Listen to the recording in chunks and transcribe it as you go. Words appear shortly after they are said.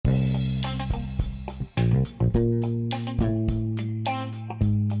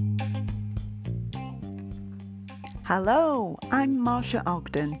Hello, I'm Marsha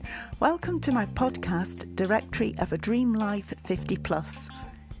Ogden. Welcome to my podcast, Directory of a Dream Life 50 Plus.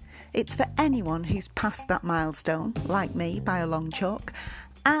 It's for anyone who's passed that milestone, like me, by a long chalk,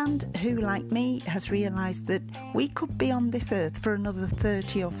 and who, like me, has realised that we could be on this earth for another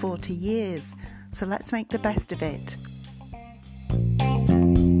 30 or 40 years. So let's make the best of it.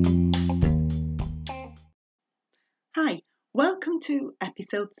 Hi, welcome to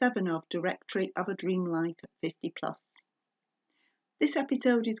episode 7 of Directory of a Dream Life 50 Plus. This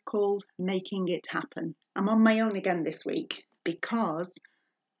episode is called Making It Happen. I'm on my own again this week because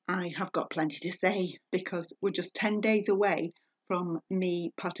I have got plenty to say, because we're just 10 days away from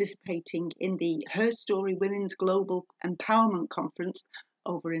me participating in the Her Story Women's Global Empowerment Conference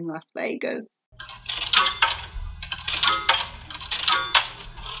over in Las Vegas.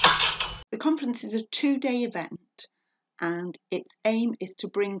 The conference is a 2-day event, and its aim is to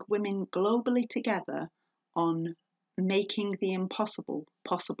bring women globally together on making the impossible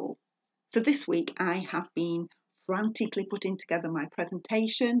possible. So this week I have been frantically putting together my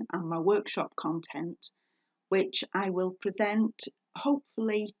presentation and my workshop content, which I will present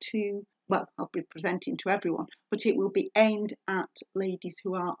hopefully I'll be presenting to everyone, but it will be aimed at ladies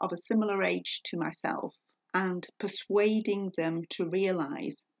who are of a similar age to myself and persuading them to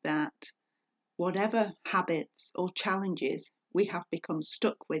realise that whatever habits or challenges we have become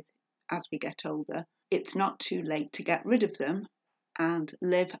stuck with as we get older, it's not too late to get rid of them and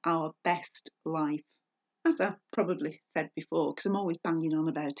live our best life. As I've probably said before, because I'm always banging on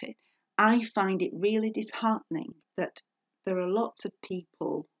about it, I find it really disheartening that there are lots of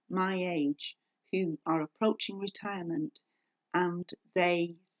people my age who are approaching retirement and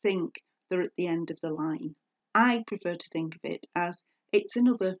they think they're at the end of the line. I prefer to think of it as it's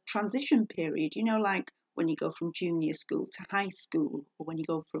another transition period, like when you go from junior school to high school, or when you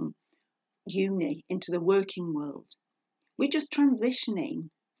go from uni into the working world. We're just transitioning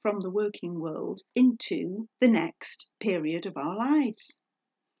from the working world into the next period of our lives.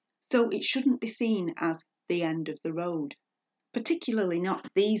 So it shouldn't be seen as the end of the road, particularly not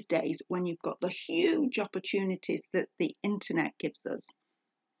these days when you've got the huge opportunities that the internet gives us.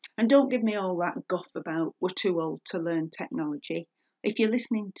 And don't give me all that guff about we're too old to learn technology. If you're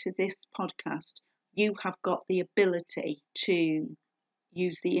listening to this podcast, you have got the ability to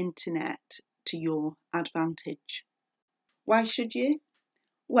use the internet to your advantage. Why should you?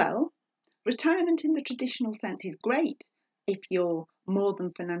 Well, retirement in the traditional sense is great if you're more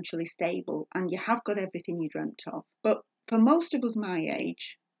than financially stable and you have got everything you dreamt of. But for most of us my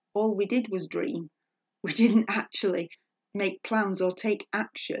age, all we did was dream. We didn't actually make plans or take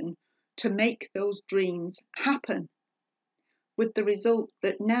action to make those dreams happen. With the result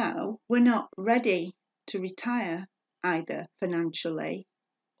that now we're not ready to retire, either financially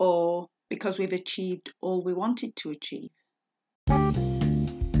or because we've achieved all we wanted to achieve.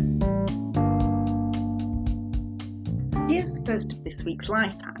 Here's the first of this week's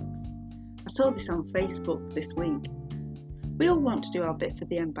life hacks. I saw this on Facebook this week. We all want to do our bit for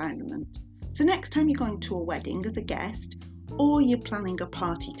the environment. So next time you're going to a wedding as a guest, or you're planning a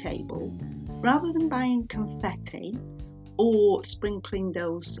party table, rather than buying confetti or sprinkling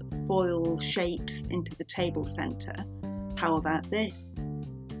those foil shapes into the table centre, how about this?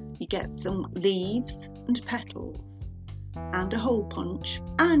 You get some leaves and petals and a hole punch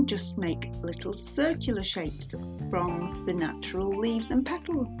and just make little circular shapes from the natural leaves and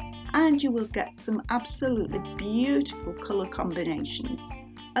petals, and you will get some absolutely beautiful colour combinations,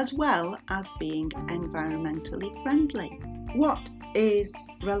 as well as being environmentally friendly. What is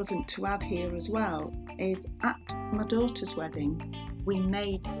relevant to add here as well is at my daughter's wedding, we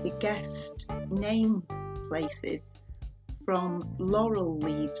made the guest name places from laurel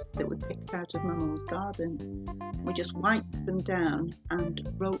leaves that we picked out of my mum's garden. We just wiped them down and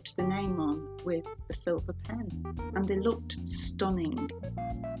wrote the name on with a silver pen, and they looked stunning.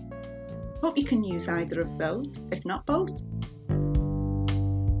 Hope you can use either of those, if not both.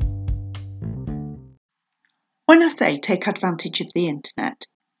 When I say take advantage of the internet,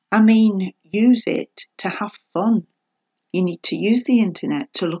 I mean use it to have fun. You need to use the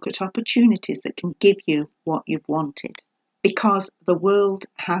internet to look at opportunities that can give you what you've wanted. Because the world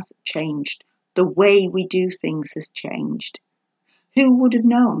has changed. The way we do things has changed. Who would have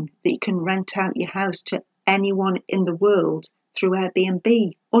known that you can rent out your house to anyone in the world through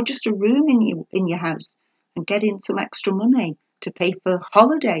Airbnb, or just a room in your house and get in some extra money to pay for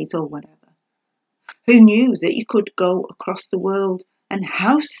holidays or whatever? Who knew that you could go across the world and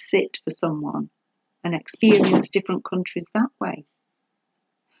house sit for someone and experience different countries that way?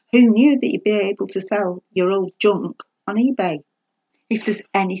 Who knew that you'd be able to sell your old junk on eBay? If there's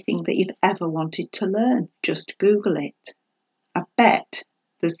anything that you've ever wanted to learn, just Google it. I bet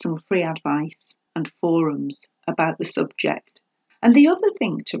there's some free advice and forums about the subject. And the other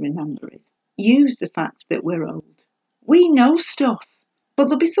thing to remember is use the fact that we're old. We know stuff, but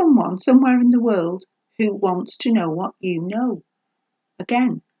there'll be someone somewhere in the world who wants to know what you know.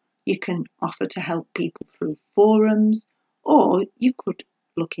 Again, you can offer to help people through forums, or you could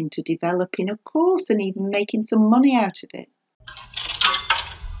look into developing a course and even making some money out of it.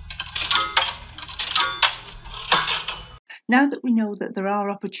 Now that we know that there are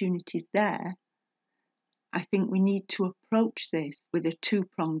opportunities there, I think we need to approach this with a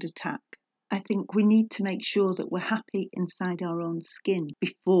two-pronged attack. I think we need to make sure that we're happy inside our own skin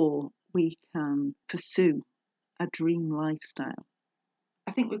before we can pursue a dream lifestyle.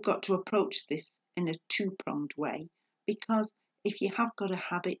 I think we've got to approach this in a two-pronged way, because if you have got a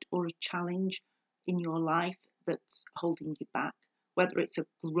habit or a challenge in your life that's holding you back, whether it's a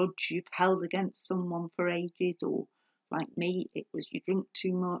grudge you've held against someone for ages, or like me, it was you drink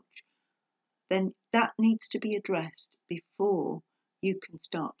too much, then that needs to be addressed before you can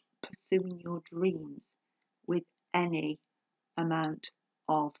start pursuing your dreams with any amount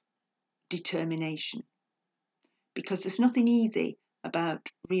of determination. Because there's nothing easy about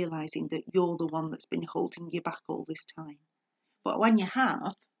realising that you're the one that's been holding you back all this time. But when you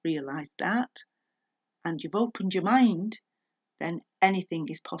have realised that and you've opened your mind, then anything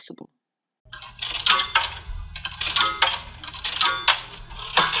is possible.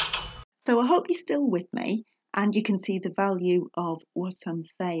 So I hope you're still with me and you can see the value of what I'm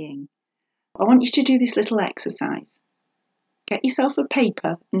saying. I want you to do this little exercise. Get yourself a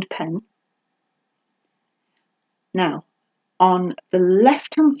paper and pen. Now, on the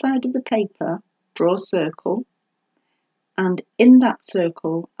left-hand side of the paper, draw a circle. And in that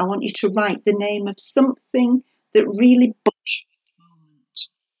circle, I want you to write the name of something that really bugs you at the moment.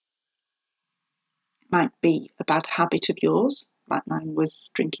 It might be a bad habit of yours, like mine was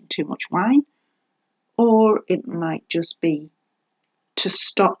drinking too much wine. Or it might just be to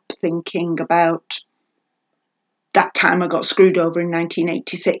stop thinking about that time I got screwed over in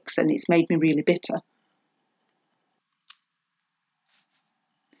 1986 and it's made me really bitter.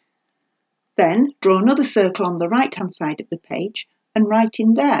 Then draw another circle on the right-hand side of the page and write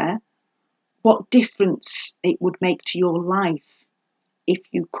in there what difference it would make to your life if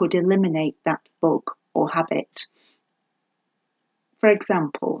you could eliminate that bug or habit. For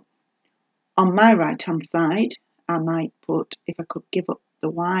example, on my right-hand side, I might put, if I could give up the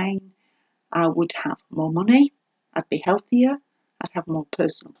wine, I would have more money, I'd be healthier, I'd have more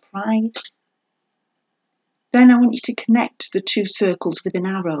personal pride. Then I want you to connect the two circles with an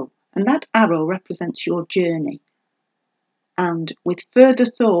arrow, and that arrow represents your journey. And with further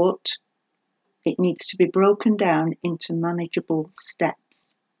thought, it needs to be broken down into manageable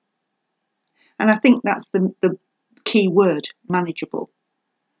steps. And I think that's the key word, manageable.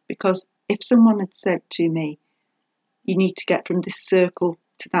 Because if someone had said to me, you need to get from this circle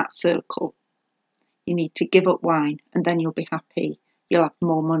to that circle, you need to give up wine and then you'll be happy, you'll have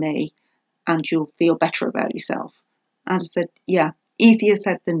more money and you'll feel better about yourself. I'd have said, yeah, easier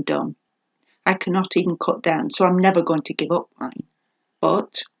said than done. I cannot even cut down, so I'm never going to give up wine.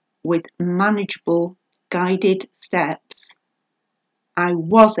 But with manageable, guided steps, I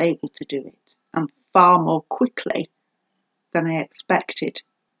was able to do it, and far more quickly than I expected.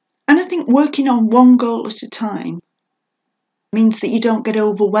 And I think working on one goal at a time means that you don't get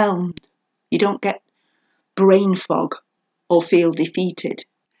overwhelmed, you don't get brain fog or feel defeated.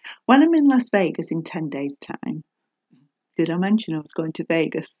 When I'm in Las Vegas in 10 days' time, did I mention I was going to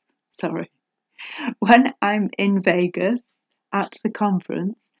Vegas? Sorry. When I'm in Vegas at the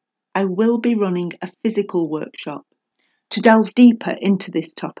conference, I will be running a physical workshop to delve deeper into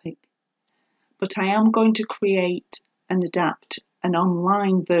this topic. But I am going to create and adapt an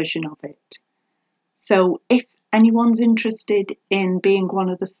online version of it. So if anyone's interested in being one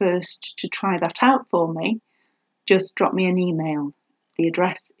of the first to try that out for me, just drop me an email. The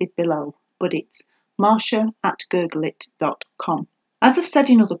address is below, but it's marsha@gurglit.com. As I've said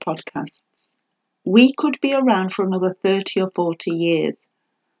in other podcasts, we could be around for another 30 or 40 years.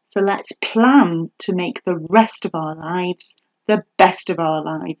 So let's plan to make the rest of our lives the best of our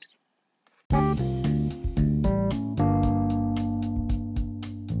lives.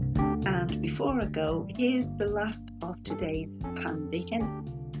 And before I go, here's the last of today's handy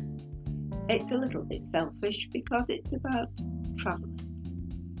hints. It's a little bit selfish because it's about travelling.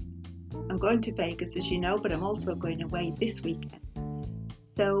 I'm going to Vegas, as you know, but I'm also going away this weekend.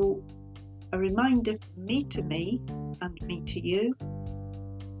 So a reminder from me to me and me to you,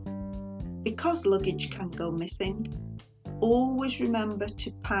 Because luggage can go missing, always remember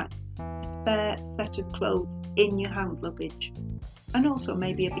to pack a spare set of clothes in your hand luggage, and also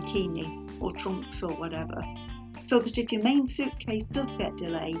maybe a bikini or trunks or whatever, so that if your main suitcase does get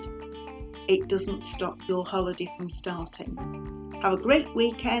delayed, it doesn't stop your holiday from starting. Have a great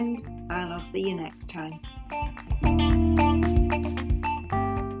weekend, and I'll see you next time.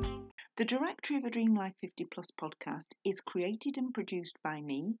 The Directory of a Dream Life 50 Plus podcast is created and produced by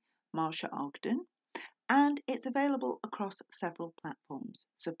me, Marsha Ogden, and it's available across several platforms,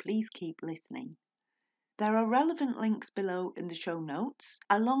 so please keep listening. There are relevant links below in the show notes,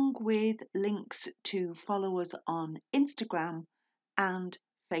 along with links to follow us on Instagram and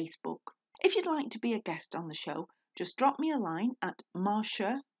Facebook. If you'd like to be a guest on the show, just drop me a line at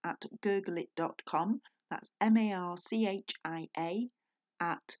marsha@gurglit.com. That's MARCHIA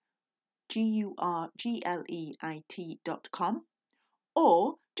at GURGLEIT.com,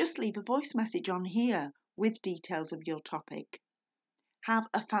 or just leave a voice message on here with details of your topic. Have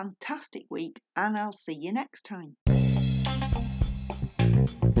a fantastic week, and I'll see you next time.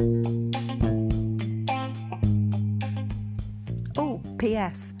 Oh,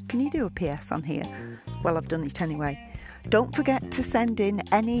 PS. Can you do a PS on here? Well, I've done it anyway. Don't forget to send in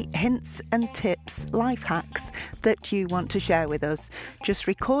any hints and tips, life hacks that you want to share with us. Just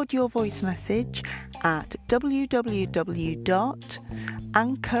record your voice message at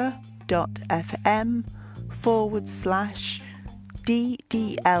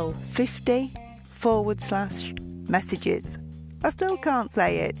I still can't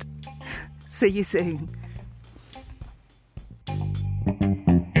say it. See you soon.